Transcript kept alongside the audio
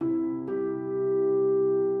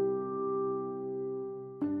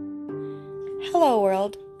Hello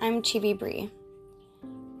world, I'm Chibi Bree.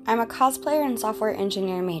 I'm a cosplayer and software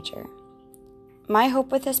engineer major. My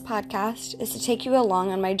hope with this podcast is to take you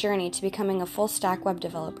along on my journey to becoming a full-stack web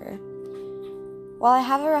developer. While I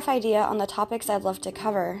have a rough idea on the topics I'd love to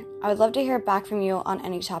cover, I would love to hear back from you on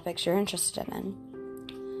any topics you're interested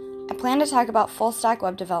in. I plan to talk about full-stack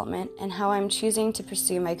web development and how I'm choosing to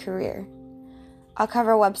pursue my career. I'll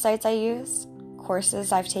cover websites I use,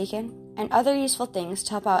 courses I've taken, and other useful things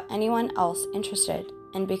to help out anyone else interested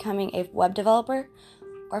in becoming a web developer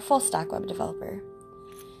or full-stack web developer.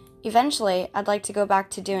 Eventually, I'd like to go back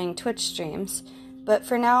to doing Twitch streams, but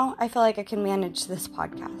for now, I feel like I can manage this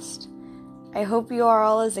podcast. I hope you are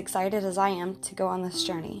all as excited as I am to go on this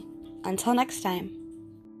journey. Until next time.